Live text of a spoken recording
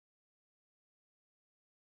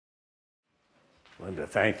Linda,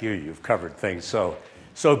 thank you. You've covered things so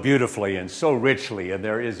beautifully and so richly, and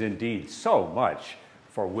there is indeed so much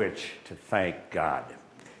for which to thank God.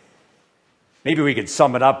 Maybe we could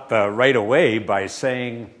sum it up right away by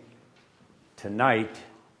saying, tonight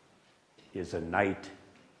is a night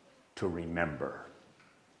to remember.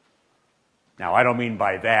 Now, I don't mean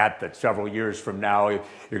by that several years from now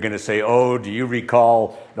you're going to say, oh, do you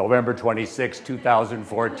recall November 26,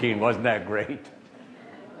 2014? Wasn't that great?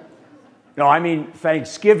 No, I mean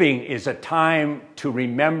Thanksgiving is a time to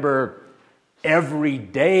remember every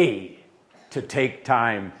day, to take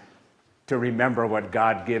time to remember what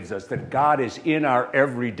God gives us, that God is in our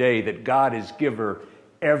everyday, that God is giver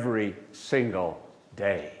every single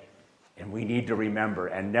day. And we need to remember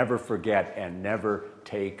and never forget and never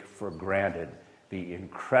take for granted the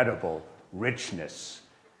incredible richness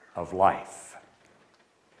of life.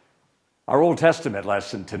 Our Old Testament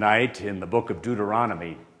lesson tonight in the book of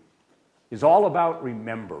Deuteronomy is all about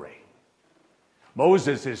remembering.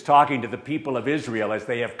 Moses is talking to the people of Israel as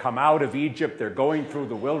they have come out of Egypt. They're going through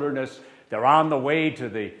the wilderness. They're on the way to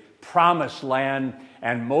the promised land,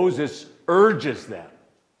 and Moses urges them,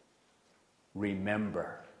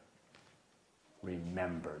 remember.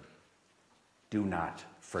 Remember. Do not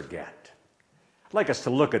forget. I'd like us to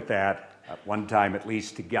look at that at one time at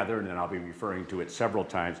least together, and then I'll be referring to it several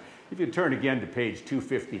times. If you turn again to page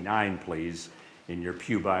 259, please, in your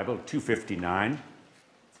Pew Bible, 259,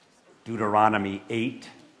 Deuteronomy 8,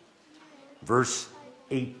 verse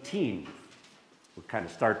 18. We'll kind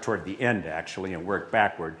of start toward the end, actually, and work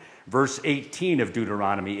backward. Verse 18 of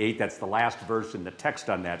Deuteronomy 8, that's the last verse in the text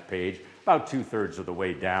on that page, about two-thirds of the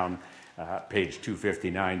way down, page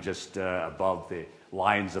 259, just above the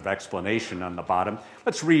lines of explanation on the bottom.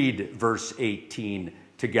 Let's read verse 18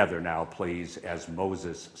 together now, please, as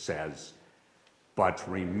Moses says, "But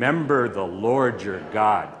remember the Lord your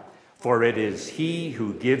God, for it is he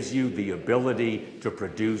who gives you the ability to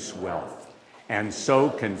produce wealth, and so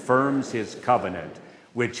confirms his covenant,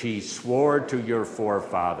 which he swore to your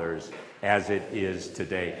forefathers as it is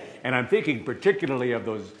today." And I'm thinking particularly of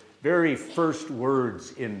those very first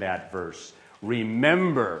words in that verse.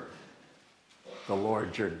 Remember the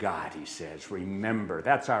Lord your God, he says. Remember.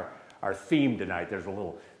 That's our theme tonight. There's a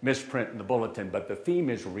little misprint in the bulletin, but the theme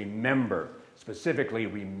is remember. Specifically,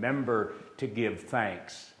 remember to give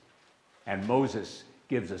thanks. And Moses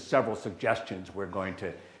gives us several suggestions we're going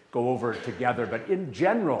to go over together. But in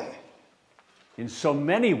general, in so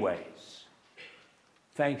many ways,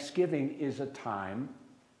 Thanksgiving is a time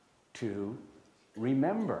to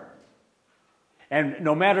remember. And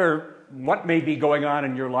no matter what may be going on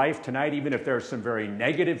in your life tonight, even if there are some very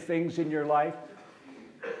negative things in your life,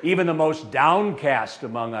 even the most downcast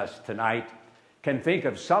among us tonight can think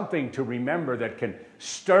of something to remember that can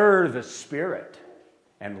stir the spirit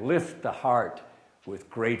and lift the heart with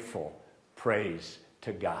grateful praise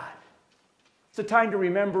to God. It's a time to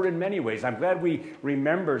remember in many ways. I'm glad we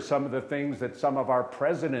remember some of the things that some of our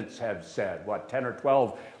presidents have said, 10 or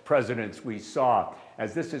 12 presidents we saw,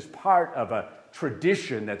 as this is part of a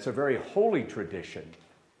tradition that's a very holy tradition,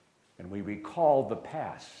 and we recall the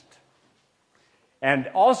past. And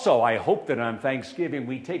also, I hope that on Thanksgiving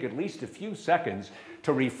we take at least a few seconds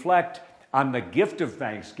to reflect on the gift of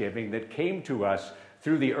Thanksgiving that came to us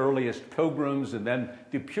through the earliest pilgrims and then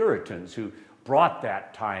the Puritans who brought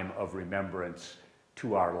that time of remembrance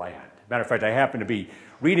to our land. Matter of fact, I happen to be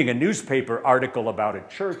reading a newspaper article about a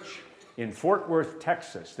church in Fort Worth,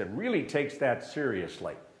 Texas, that really takes that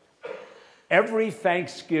seriously. Every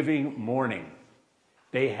Thanksgiving morning,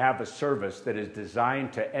 they have a service that is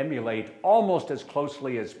designed to emulate almost as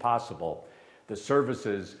closely as possible the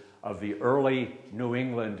services of the early New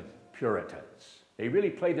England Puritans. They really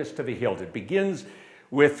play this to the hilt. It begins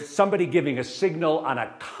with somebody giving a signal on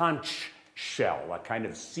a conch shell, a kind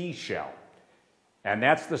of seashell. And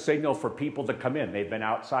that's the signal for people to come in. They've been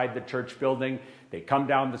outside the church building. They come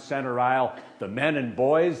down the center aisle. The men and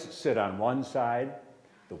boys sit on one side.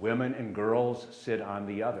 The women and girls sit on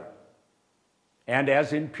the other. And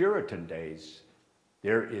as in Puritan days,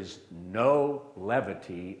 there is no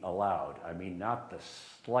levity allowed. I mean, not the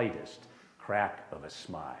slightest crack of a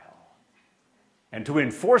smile. And to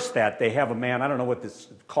enforce that, they have a man, I don't know what this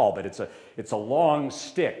is called, but it's a long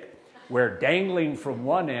stick where dangling from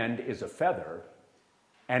one end is a feather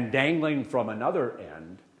and dangling from another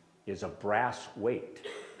end is a brass weight.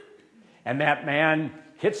 And that man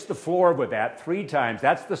hits the floor with that 3 times.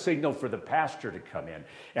 That's the signal for the pastor to come in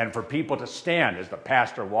and for people to stand as the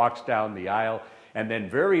pastor walks down the aisle. And then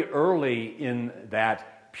very early in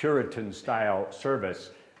that Puritan-style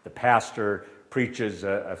service, the pastor preaches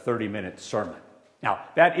a 30-minute sermon. Now,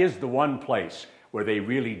 that is the one place where they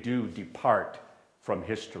really do depart from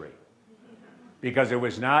history, because it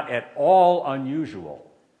was not at all unusual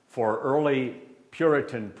for early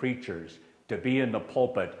Puritan preachers to be in the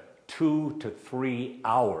pulpit 2 to 3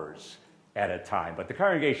 hours at a time. But the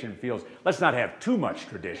congregation feels, let's not have too much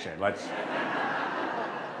tradition. Let's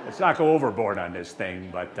not go overboard on this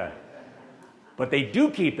thing. But they do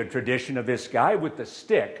keep the tradition of this guy with the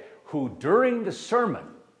stick who, during the sermon,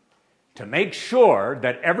 to make sure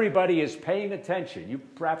that everybody is paying attention, you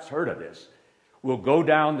perhaps heard of this, will go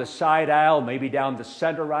down the side aisle, maybe down the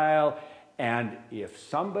center aisle, and if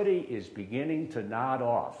somebody is beginning to nod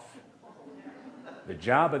off, the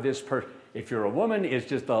job of this person, if you're a woman, is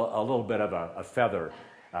just a little bit of a feather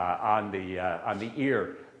on the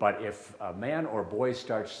ear. But if a man or boy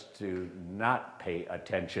starts to not pay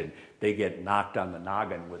attention, they get knocked on the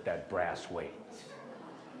noggin with that brass weight.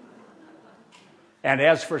 And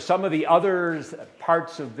as for some of the other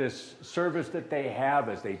parts of this service that they have,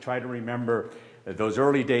 as they try to remember those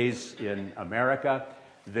early days in America,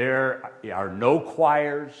 there are no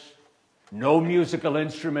choirs, no musical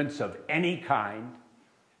instruments of any kind.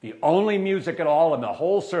 The only music at all in the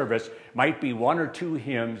whole service might be 1 or 2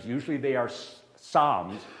 hymns. Usually they are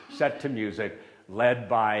psalms set to music, led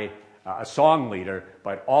by a song leader,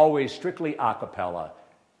 but always strictly a cappella,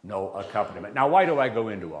 no accompaniment. Now, why do I go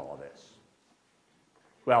into all of this?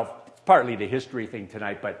 Well, it's partly the history thing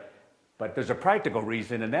tonight, but there's a practical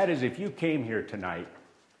reason, and that is if you came here tonight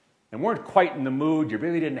and weren't quite in the mood, you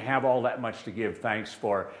really didn't have all that much to give thanks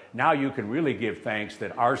for, now you can really give thanks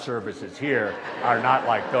that our services here are not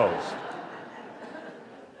like those.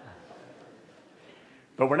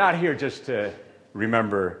 But we're not here just to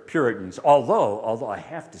remember Puritans, although I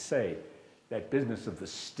have to say that business of the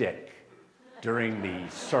stick during the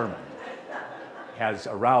sermon has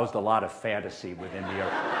aroused a lot of fantasy within the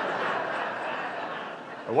earth.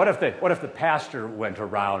 What if the pastor went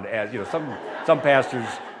around as, some pastors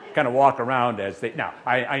kind of walk around as they, now,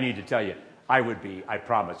 I need to tell you, I would be, I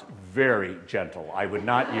promise, very gentle. I would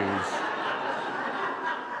not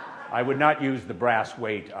use the brass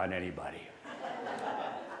weight on anybody.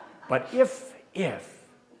 But if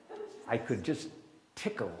I could just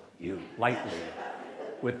tickle you lightly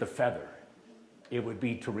with the feather, it would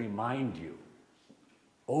be to remind you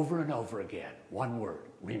over and over again, one word: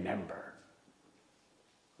 remember.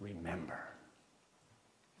 Remember.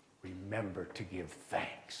 Remember to give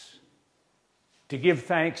thanks. To give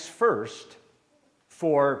thanks first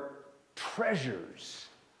for treasures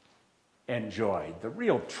enjoyed, the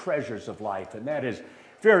real treasures of life. And that is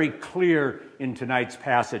very clear in tonight's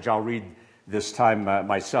passage. I'll read this time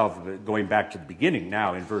myself, going back to the beginning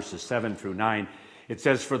now in verses 7 through 9. It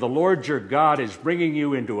says, "For the Lord your God is bringing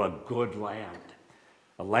you into a good land,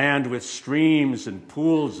 a land with streams and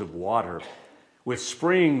pools of water, with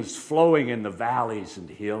springs flowing in the valleys and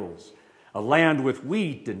hills, a land with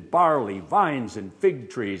wheat and barley, vines and fig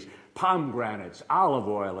trees, pomegranates, olive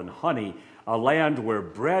oil and honey, a land where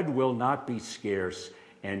bread will not be scarce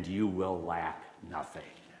and you will lack nothing."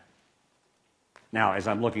 Now, as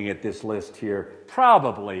I'm looking at this list here,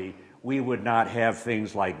 probably we would not have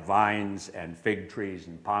things like vines and fig trees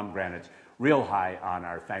and pomegranates real high on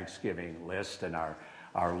our Thanksgiving list and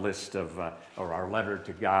our list of, or our letter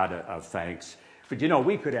to God of thanks. But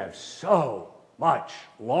we could have so much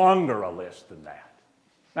longer a list than that.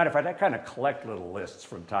 Matter of fact, I kind of collect little lists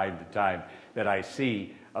from time to time that I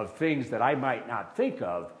see of things that I might not think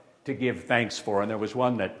of to give thanks for. And there was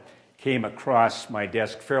one that came across my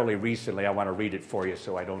desk fairly recently. I want to read it for you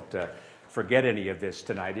so I don't forget any of this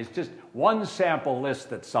tonight. It's just one sample list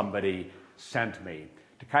that somebody sent me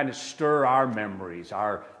to kind of stir our memories,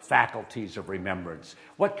 our faculties of remembrance.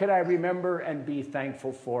 What can I remember and be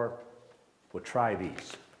thankful for? Well, try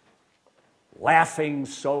these. Laughing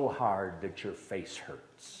so hard that your face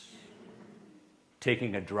hurts.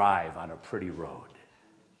 Taking a drive on a pretty road.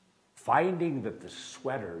 Finding that the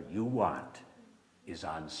sweater you want is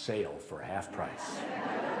on sale for half price.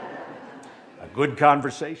 A good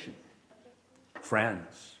conversation.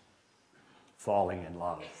 Friends. Falling in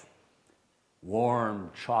love.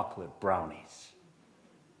 Warm chocolate brownies.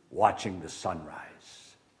 Watching the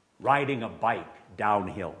sunrise. Riding a bike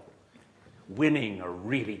downhill. Winning a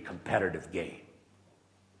really competitive game,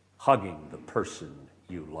 hugging the person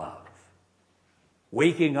you love,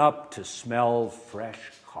 waking up to smell fresh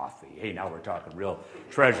coffee. Hey, now we're talking real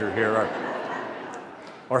treasure here.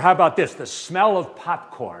 Or how about this, the smell of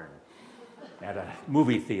popcorn at a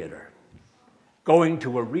movie theater, going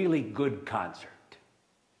to a really good concert.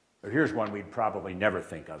 Or here's one we'd probably never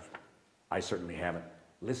think of. I certainly haven't.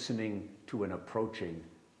 Listening to an approaching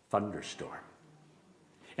thunderstorm.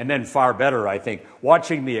 And then far better, I think,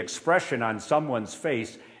 watching the expression on someone's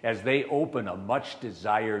face as they open a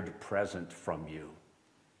much-desired present from you.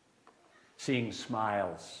 Seeing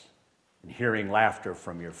smiles and hearing laughter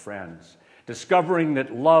from your friends, discovering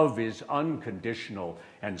that love is unconditional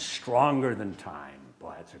and stronger than time.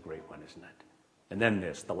 Boy, that's a great one, isn't it? And then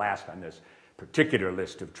this, the last on this particular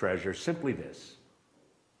list of treasures, simply this: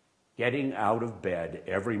 getting out of bed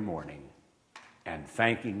every morning and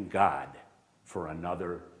thanking God for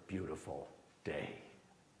another beautiful day.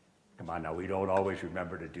 Come on now, we don't always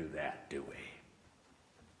remember to do that, do we?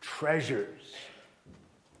 Treasures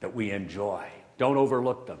that we enjoy. Don't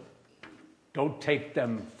overlook them. Don't take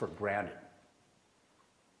them for granted.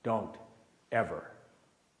 Don't ever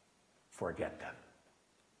forget them.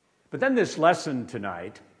 But then this lesson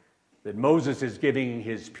tonight that Moses is giving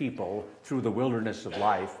his people through the wilderness of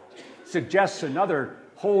life suggests another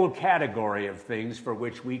whole category of things for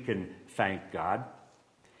which we can thank God.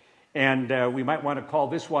 And we might want to call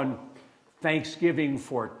this one thanksgiving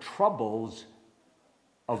for troubles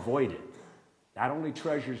avoided. Not only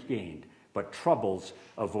treasures gained, but troubles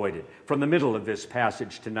avoided. From the middle of this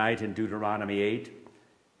passage tonight in Deuteronomy 8,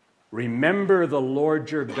 remember the Lord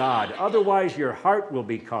your God, otherwise your heart will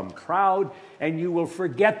become proud and you will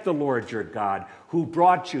forget the Lord your God who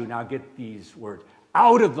brought you, now get these words,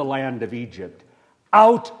 out of the land of Egypt,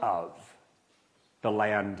 out of the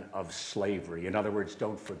land of slavery. In other words,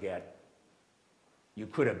 don't forget, you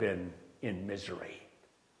could have been in misery,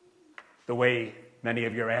 the way many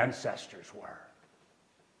of your ancestors were,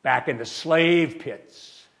 back in the slave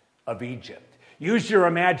pits of Egypt. Use your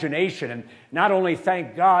imagination and not only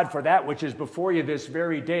thank God for that which is before you this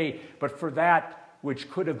very day, but for that which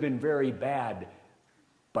could have been very bad,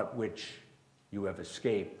 but which you have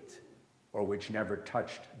escaped or which never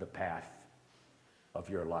touched the path of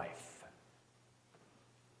your life.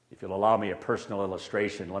 If you'll allow me a personal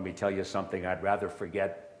illustration, let me tell you something I'd rather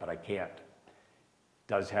forget, but I can't. It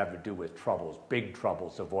does have to do with troubles, big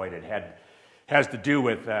troubles avoided. Has to do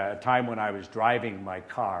with a time when I was driving my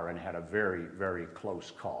car and had a very, very close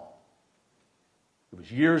call. It was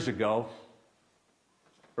years ago,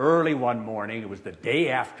 early one morning. It was the day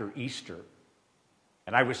after Easter,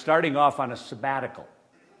 and I was starting off on a sabbatical.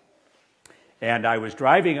 And I was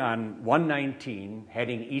driving on 119,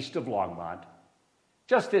 heading east of Longmont,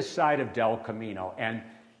 just this side of Del Camino. And,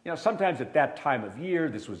 sometimes at that time of year,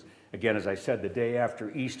 this was, again, as I said, the day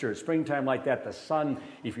after Easter, springtime like that, the sun,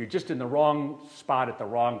 if you're just in the wrong spot at the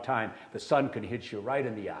wrong time, the sun can hit you right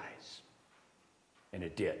in the eyes. And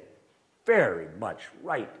it did. Very much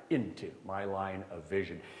right into my line of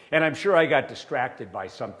vision. And I'm sure I got distracted by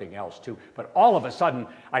something else too. But all of a sudden,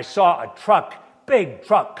 I saw a truck, big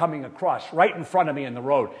truck coming across right in front of me in the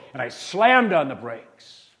road. And I slammed on the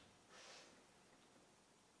brakes.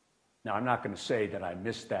 Now, I'm not going to say that I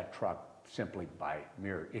missed that truck simply by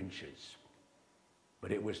mere inches,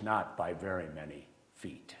 but it was not by very many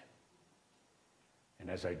feet. And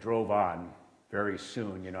as I drove on, very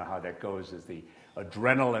soon, you know how that goes, as the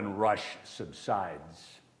adrenaline rush subsides,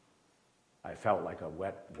 I felt like a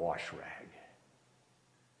wet wash rag.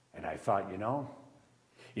 And I thought,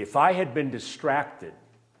 if I had been distracted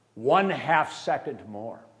 1/2 second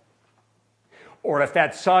more, or if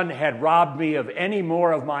that sun had robbed me of any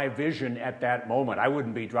more of my vision at that moment, I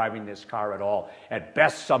wouldn't be driving this car at all. At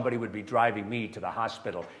best, somebody would be driving me to the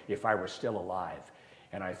hospital if I were still alive.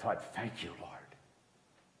 And I thought, thank you, Lord.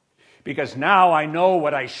 Because now I know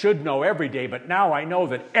what I should know every day, but now I know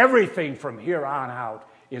that everything from here on out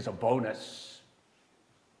is a bonus.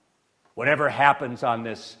 Whatever happens on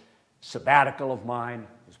this sabbatical of mine,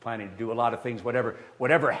 I was planning to do a lot of things,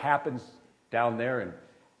 whatever happens down there in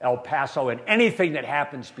El Paso, and anything that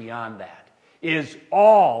happens beyond that is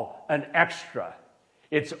all an extra.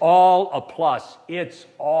 It's all a plus. It's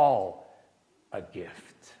all a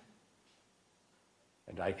gift.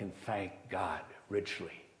 And I can thank God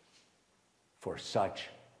richly for such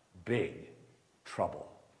big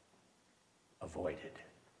trouble avoided.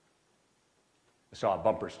 I saw a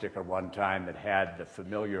bumper sticker one time that had the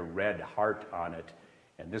familiar red heart on it,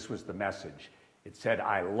 and this was the message. It said,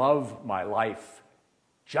 I love my life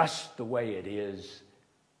just the way it is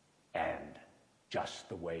and just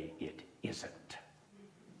the way it isn't.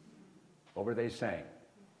 What were they saying?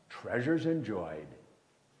 Treasures enjoyed,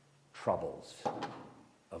 troubles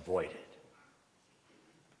avoided.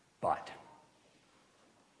 But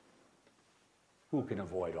who can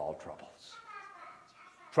avoid all troubles?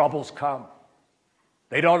 Troubles come.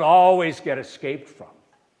 They don't always get escaped from.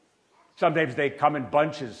 Sometimes they come in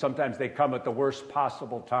bunches. Sometimes they come at the worst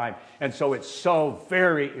possible time. And so it's so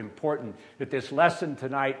very important that this lesson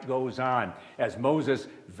tonight goes on as Moses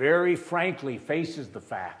very frankly faces the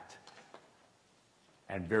fact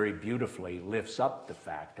and very beautifully lifts up the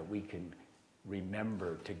fact that we can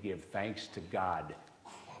remember to give thanks to God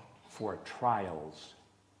for trials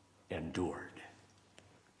endured.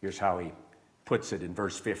 Here's how he puts it in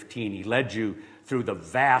verse 15. He led you through the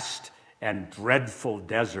vast and dreadful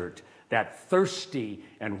desert, that thirsty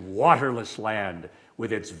and waterless land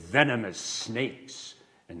with its venomous snakes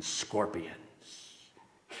and scorpions.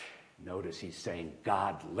 Notice he's saying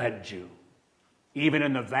God led you, even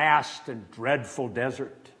in the vast and dreadful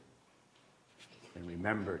desert. And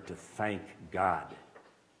remember to thank God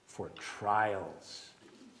for trials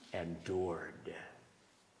endured,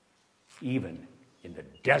 even in the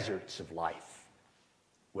deserts of life,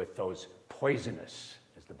 with those poisonous,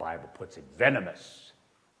 as the Bible puts it, venomous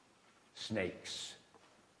snakes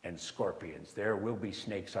and scorpions. There will be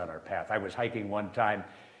snakes on our path. I was hiking one time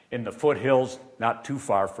in the foothills, not too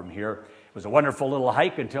far from here. It was a wonderful little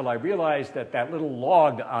hike until I realized that that little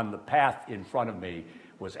log on the path in front of me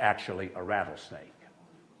was actually a rattlesnake.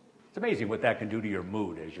 It's amazing what that can do to your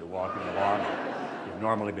mood as you're walking along. You've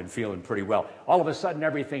normally been feeling pretty well. All of a sudden,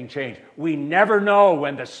 everything changed. We never know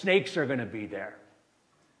when the snakes are going to be there.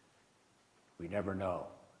 We never know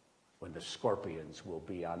when the scorpions will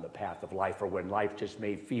be on the path of life, or when life just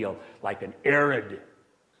may feel like an arid,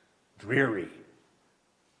 dreary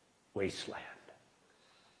wasteland.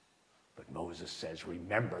 But Moses says,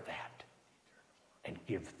 remember that and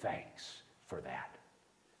give thanks for that.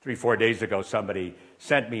 3-4 days ago, somebody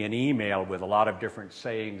sent me an email with a lot of different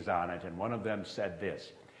sayings on it, and one of them said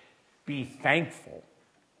this: be thankful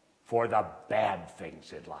for the bad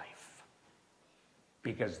things in life,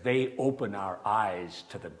 because they open our eyes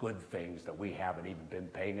to the good things that we haven't even been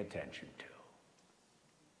paying attention to.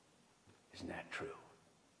 Isn't that true?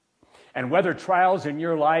 And whether trials in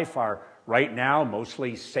your life are right now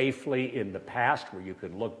mostly safely in the past, where you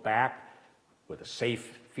can look back with a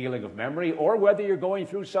safe feeling of memory, or whether you're going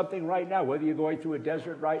through something right now, whether you're going through a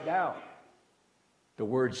desert right now, the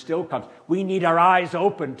word still comes. We need our eyes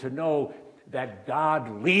open to know that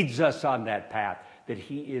God leads us on that path, that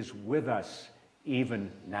he is with us even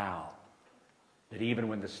now, that even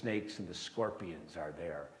when the snakes and the scorpions are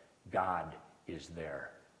there, God is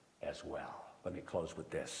there as well. Let me close with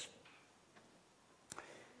this.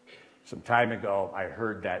 Some time ago, I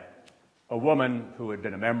heard that a woman who had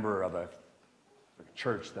been a member of a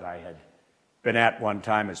church that I had been at one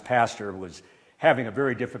time as pastor was having a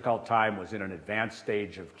very difficult time, was in an advanced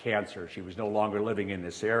stage of cancer. She was no longer living in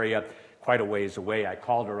this area, quite a ways away. I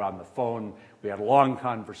called her on the phone. We had a long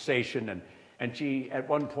conversation, and she at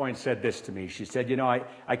one point said this to me. She said, you know,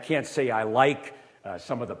 I can't say I like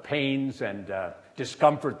some of the pains and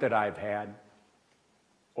discomfort that I've had,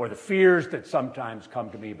 or the fears that sometimes come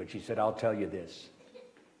to me, but she said, I'll tell you this.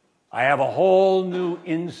 I have a whole new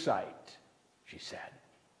insight, she said,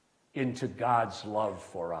 into God's love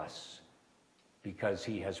for us, because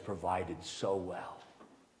he has provided so well.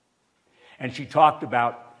 And she talked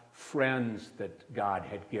about friends that God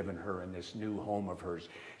had given her in this new home of hers.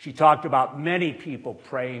 She talked about many people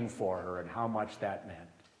praying for her and how much that meant.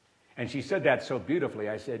 And she said that so beautifully.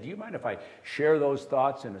 I said, do you mind if I share those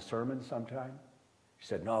thoughts in a sermon sometime? She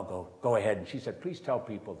said, no, go ahead. And she said, please tell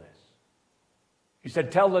people this. She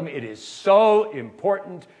said, tell them it is so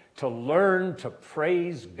important to learn to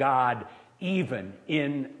praise God even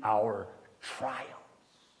in our trials.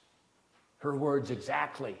 Her words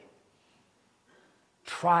exactly.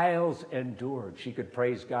 Trials endured. She could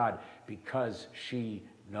praise God because she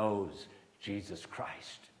knows Jesus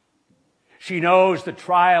Christ. She knows the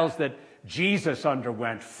trials that Jesus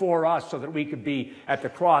underwent for us so that we could be at the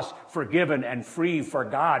cross forgiven and free for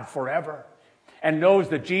God forever. And knows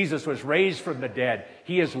that Jesus was raised from the dead.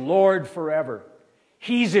 He is Lord forever.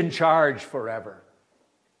 He's in charge forever.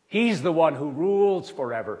 He's the one who rules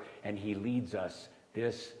forever. And he leads us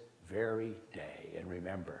this very day. And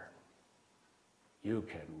remember, you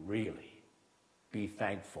can really be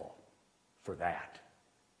thankful for that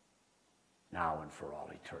now and for all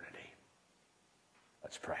eternity.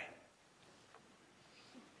 Let's pray.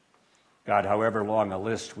 God, however long a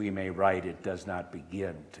list we may write, it does not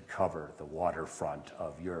begin to cover the waterfront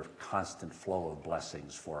of your constant flow of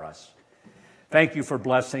blessings for us. Thank you for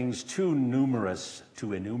blessings too numerous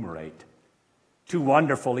to enumerate, too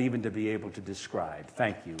wonderful even to be able to describe.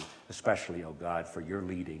 Thank you, especially, O God, for your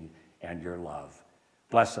leading and your love.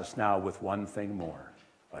 Bless us now with one thing more,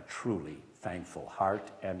 a truly thankful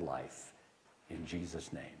heart and life. In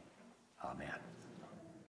Jesus' name, amen.